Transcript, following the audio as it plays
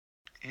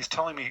He's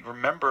telling me,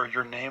 remember,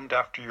 you're named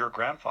after your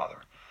grandfather.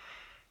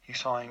 He's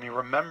telling me,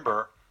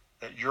 remember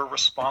that you're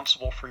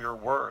responsible for your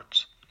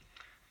words.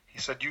 He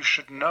said, you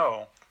should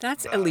know.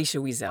 That's Elisha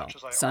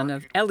Wiesel, son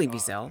of Elie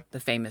Wiesel,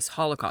 the famous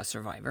Holocaust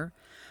survivor.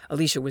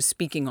 Elisha was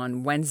speaking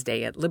on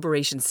Wednesday at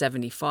Liberation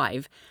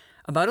 75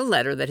 about a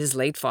letter that his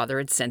late father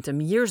had sent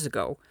him years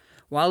ago,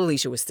 while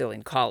Elisha was still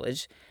in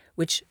college,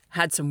 which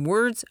had some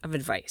words of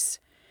advice.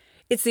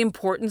 It's the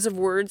importance of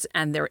words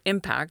and their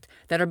impact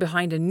that are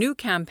behind a new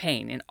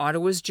campaign in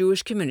Ottawa's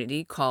Jewish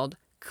community called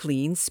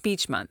Clean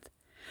Speech Month.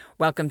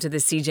 Welcome to the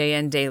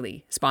CJN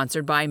Daily,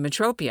 sponsored by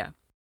Metropia.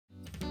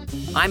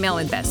 I'm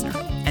Ellen Bessner,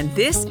 and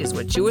this is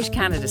what Jewish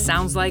Canada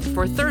sounds like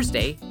for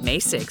Thursday, May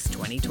 6,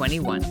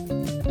 2021.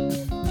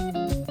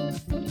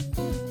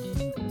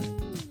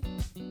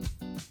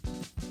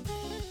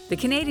 The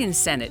Canadian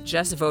Senate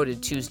just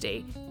voted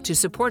Tuesday to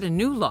support a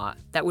new law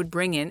that would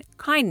bring in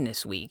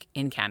Kindness Week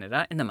in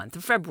Canada in the month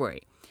of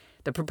February.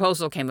 The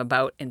proposal came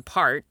about in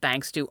part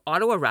thanks to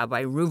Ottawa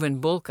Rabbi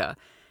Reuven Bulka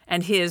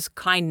and his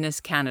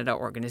Kindness Canada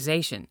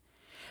organization.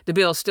 The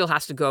bill still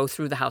has to go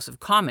through the House of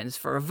Commons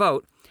for a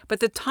vote, but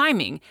the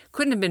timing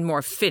couldn't have been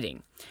more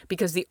fitting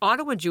because the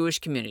Ottawa Jewish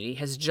community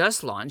has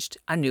just launched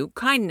a new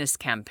kindness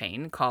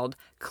campaign called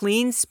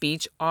Clean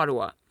Speech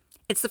Ottawa.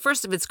 It's the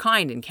first of its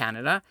kind in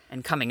Canada,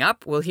 and coming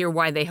up, we'll hear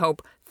why they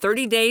hope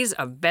 30 days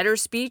of better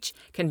speech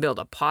can build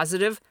a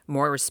positive,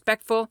 more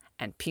respectful,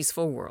 and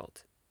peaceful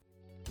world.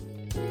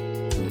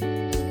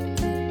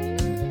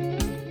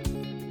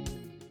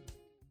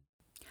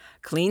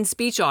 Clean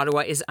Speech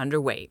Ottawa is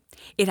underway.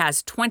 It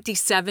has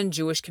 27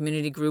 Jewish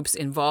community groups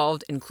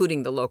involved,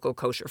 including the local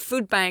Kosher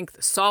Food Bank,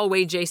 the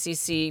Solway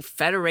JCC,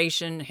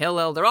 Federation,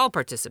 Hillel. They're all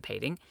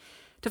participating.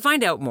 To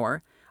find out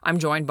more, I'm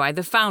joined by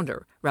the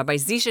founder, Rabbi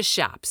Zisha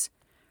Shapps.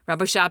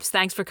 Rabbi Shapps,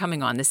 thanks for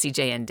coming on the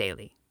CJN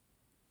Daily.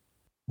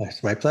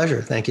 It's my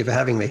pleasure. Thank you for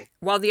having me.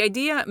 While the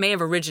idea may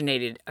have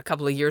originated a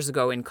couple of years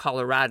ago in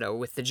Colorado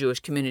with the Jewish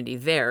community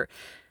there,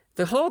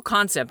 the whole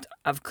concept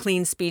of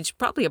clean speech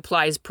probably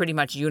applies pretty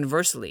much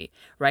universally,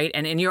 right?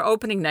 And in your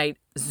opening night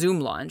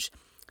Zoom launch,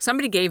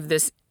 somebody gave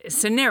this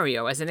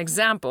scenario as an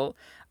example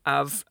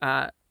of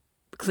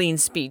clean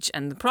speech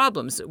and the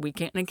problems that we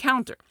can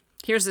encounter.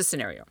 Here's the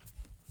scenario.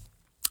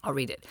 I'll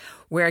read it.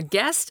 Where a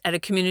guest at a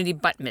community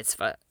bat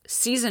mitzvah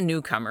sees a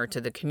newcomer to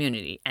the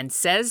community and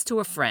says to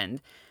a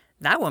friend,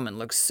 "That woman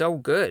looks so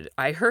good.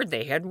 I heard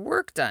they had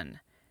work done."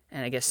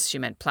 And I guess she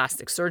meant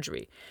plastic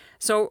surgery.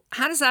 So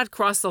how does that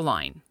cross the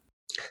line?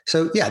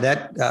 So, yeah,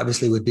 that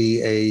obviously would be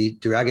a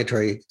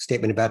derogatory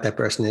statement about that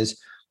person is,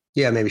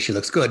 yeah, maybe she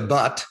looks good,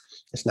 but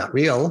it's not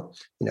real.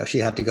 She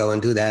had to go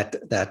and do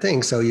that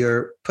thing. So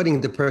you're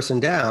putting the person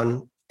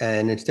down,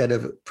 and instead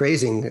of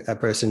praising a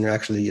person,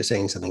 you're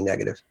saying something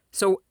negative.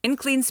 So in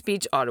Clean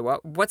Speech Ottawa,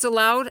 what's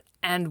allowed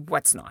and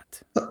what's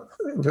not?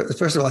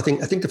 First of all, I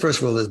think the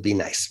first rule is be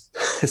nice.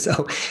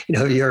 So,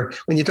 when you're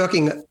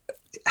talking,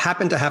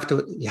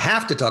 you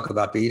have to talk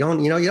about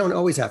people. You don't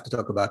always have to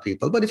talk about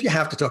people, but if you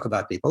have to talk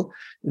about people,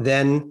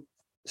 then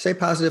say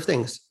positive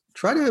things.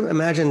 Try to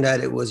imagine that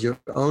it was your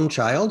own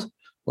child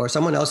or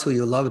someone else who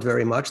you loved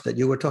very much that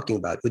you were talking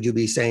about. Would you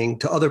be saying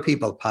to other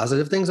people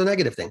positive things or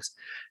negative things?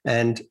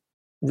 And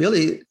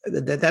really,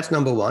 that's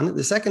number one.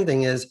 The second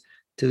thing is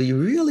to be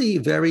really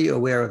very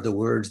aware of the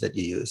words that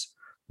you use,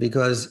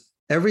 because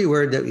every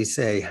word that we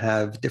say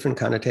have different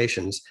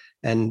connotations,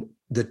 and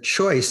the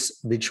choice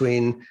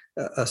between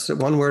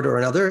one word or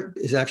another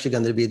is actually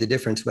going to be the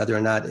difference whether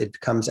or not it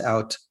comes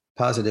out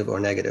positive or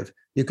negative.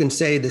 You can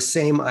say the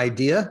same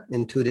idea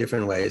in two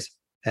different ways,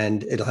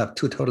 and it'll have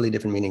two totally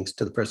different meanings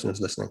to the person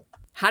who's listening.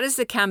 How does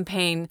the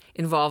campaign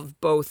involve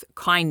both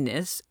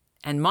kindness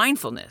and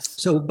mindfulness?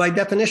 So by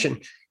definition,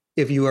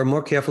 if you are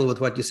more careful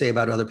with what you say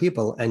about other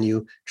people and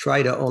you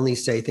try to only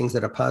say things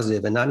that are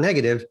positive and not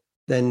negative,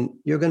 then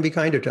you're going to be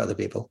kinder to other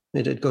people.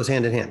 It goes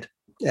hand in hand.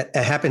 It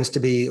happens to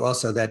be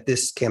also that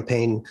this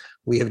campaign,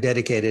 we have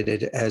dedicated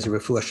it as a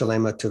refuah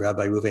shalema to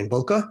Rabbi Reuven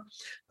Bulka,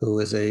 who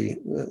is a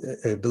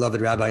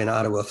beloved rabbi in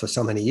Ottawa for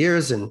so many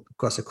years and, of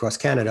course, across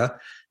Canada.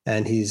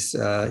 And he's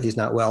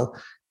not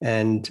well.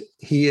 And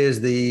he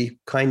is the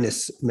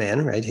kindness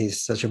man, right?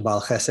 He's such a Baal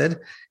Chesed.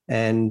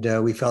 And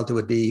we felt it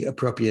would be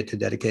appropriate to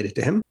dedicate it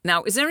to him.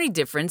 Now, is there any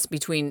difference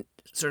between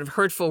sort of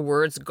hurtful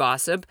words,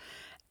 gossip,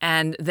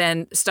 and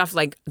then stuff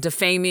like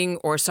defaming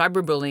or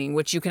cyberbullying,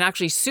 which you can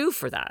actually sue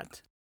for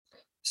that?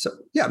 So,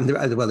 yeah,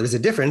 there's a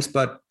difference,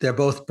 but they're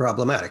both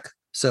problematic.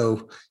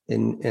 So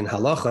in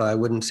halacha, I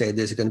wouldn't say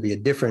there's going to be a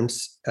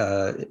difference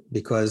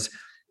because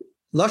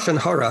lashon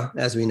hara,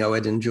 as we know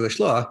it in Jewish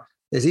law,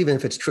 is even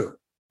if it's true,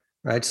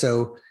 right?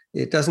 So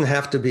it doesn't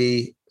have to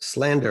be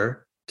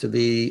slander to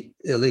be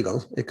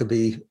illegal. It could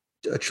be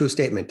a true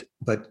statement,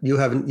 but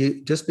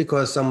just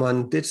because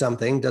someone did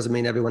something doesn't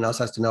mean everyone else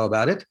has to know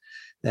about it.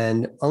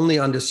 And only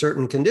under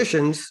certain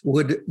conditions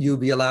would you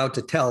be allowed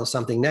to tell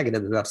something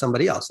negative about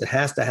somebody else. It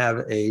has to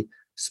have a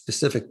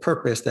specific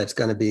purpose that's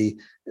going to be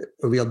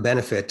a real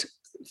benefit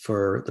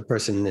for the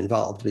person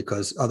involved,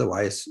 because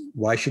otherwise,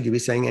 why should you be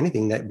saying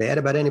anything that bad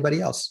about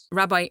anybody else?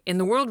 Rabbi, in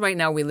the world right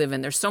now we live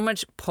in, there's so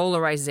much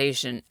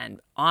polarization and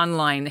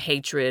online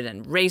hatred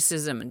and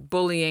racism and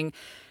bullying.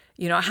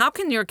 How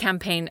can your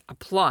campaign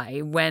apply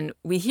when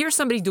we hear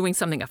somebody doing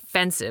something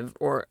offensive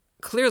or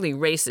clearly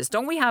racist?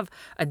 Don't we have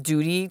a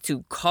duty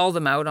to call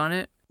them out on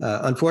it?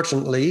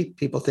 Unfortunately,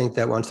 people think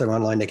that once they're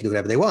online, they can do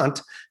whatever they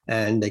want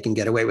and they can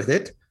get away with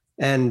it.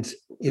 And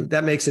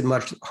that makes it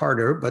much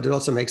harder, but it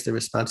also makes the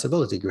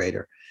responsibility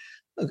greater.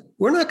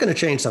 We're not going to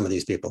change some of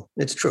these people.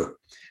 It's true.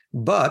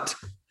 But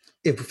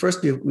if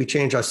first we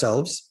change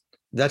ourselves,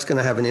 that's going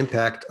to have an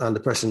impact on the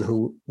person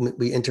who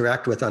we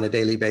interact with on a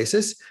daily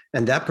basis.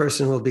 And that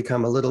person will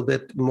become a little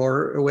bit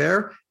more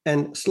aware.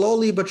 And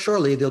slowly but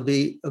surely, there'll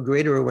be a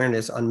greater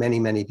awareness on many,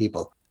 many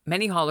people.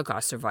 Many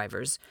Holocaust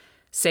survivors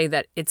say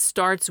that it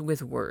starts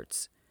with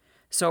words.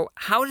 So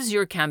how does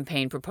your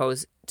campaign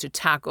propose to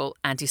tackle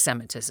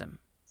anti-Semitism?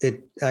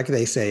 Like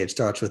they say, it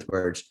starts with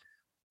words.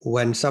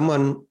 When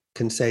someone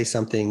can say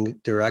something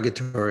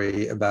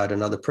derogatory about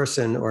another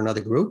person or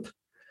another group,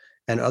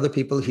 and other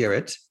people hear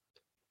it,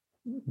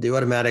 the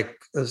automatic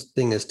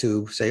thing is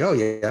to say, oh,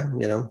 yeah,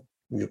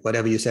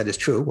 whatever you said is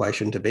true. Why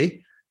shouldn't it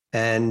be?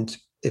 And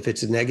if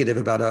it's a negative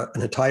about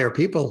an entire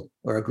people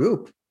or a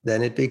group,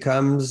 then it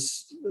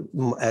becomes,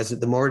 as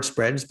the more it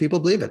spreads, people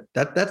believe it.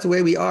 That's the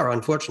way we are,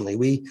 unfortunately.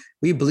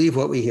 We believe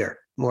what we hear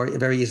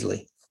very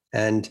easily.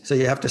 And so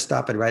you have to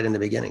stop it right in the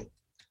beginning.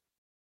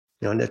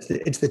 And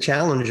it's the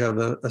challenge of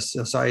a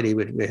society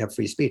where we have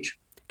free speech.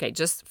 Okay,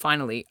 just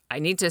finally, I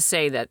need to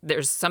say that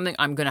there's something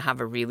I'm going to have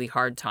a really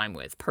hard time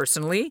with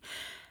personally,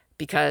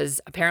 because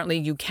apparently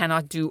you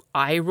cannot do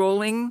eye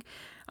rolling.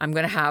 I'm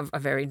going to have a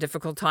very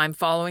difficult time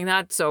following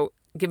that. So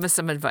give us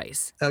some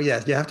advice. Oh,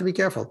 yeah, you have to be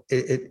careful.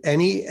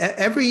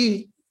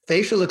 Every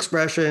facial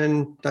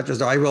expression, not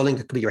just eye rolling,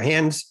 it could be your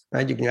hands,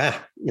 right? You can,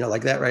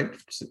 like that, right?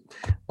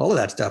 All of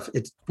that stuff.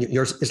 It's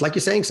like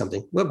you're saying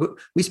something.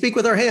 We speak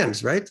with our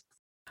hands, right?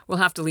 We'll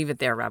have to leave it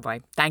there, Rabbi.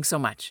 Thanks so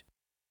much.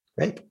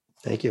 Great.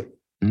 Thank you.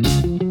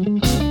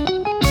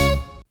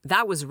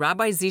 That was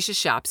Rabbi Zisha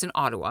Shapps in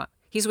Ottawa.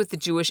 He's with the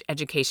Jewish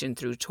Education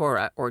Through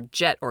Torah, or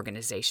JET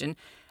organization,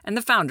 and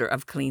the founder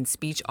of Clean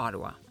Speech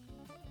Ottawa.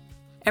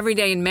 Every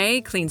day in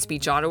May, Clean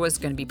Speech Ottawa is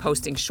going to be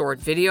posting short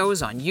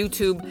videos on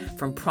YouTube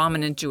from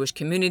prominent Jewish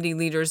community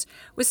leaders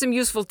with some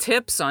useful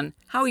tips on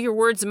how your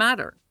words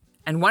matter.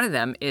 And one of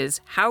them is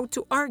how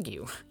to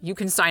argue. You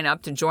can sign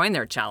up to join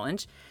their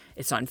challenge.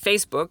 It's on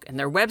Facebook, and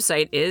their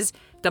website is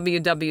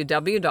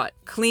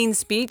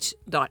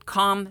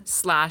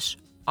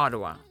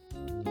www.cleanspeech.com/Ottawa.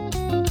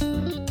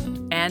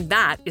 And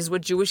that is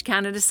what Jewish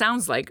Canada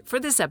sounds like for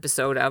this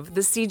episode of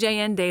the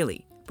CJN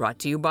Daily, brought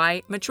to you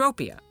by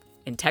Metropia.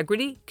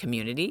 Integrity,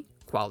 community,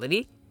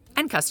 quality,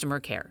 and customer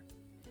care.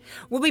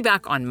 We'll be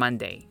back on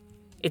Monday.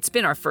 It's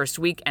been our first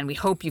week, and we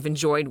hope you've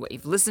enjoyed what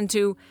you've listened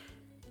to.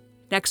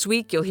 Next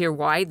week, you'll hear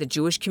why the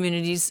Jewish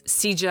communities,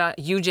 CJA,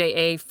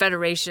 UJA,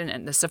 Federation,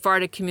 and the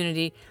Sephardic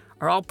community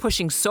are all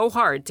pushing so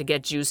hard to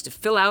get Jews to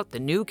fill out the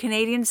new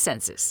Canadian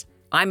census.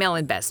 I'm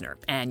Ellen Besner,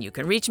 and you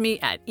can reach me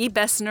at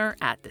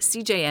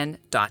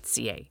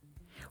ebesner@thecjn.ca.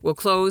 We'll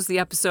close the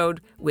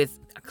episode with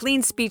a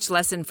clean speech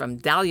lesson from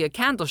Dahlia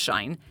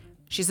Candleshine.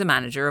 She's the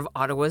manager of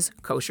Ottawa's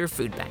Kosher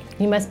Food Bank.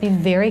 We must be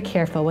very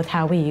careful with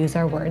how we use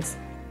our words.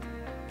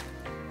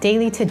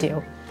 Daily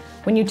to-do.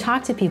 When you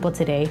talk to people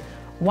today,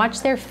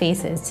 watch their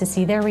faces to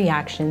see their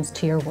reactions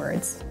to your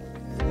words.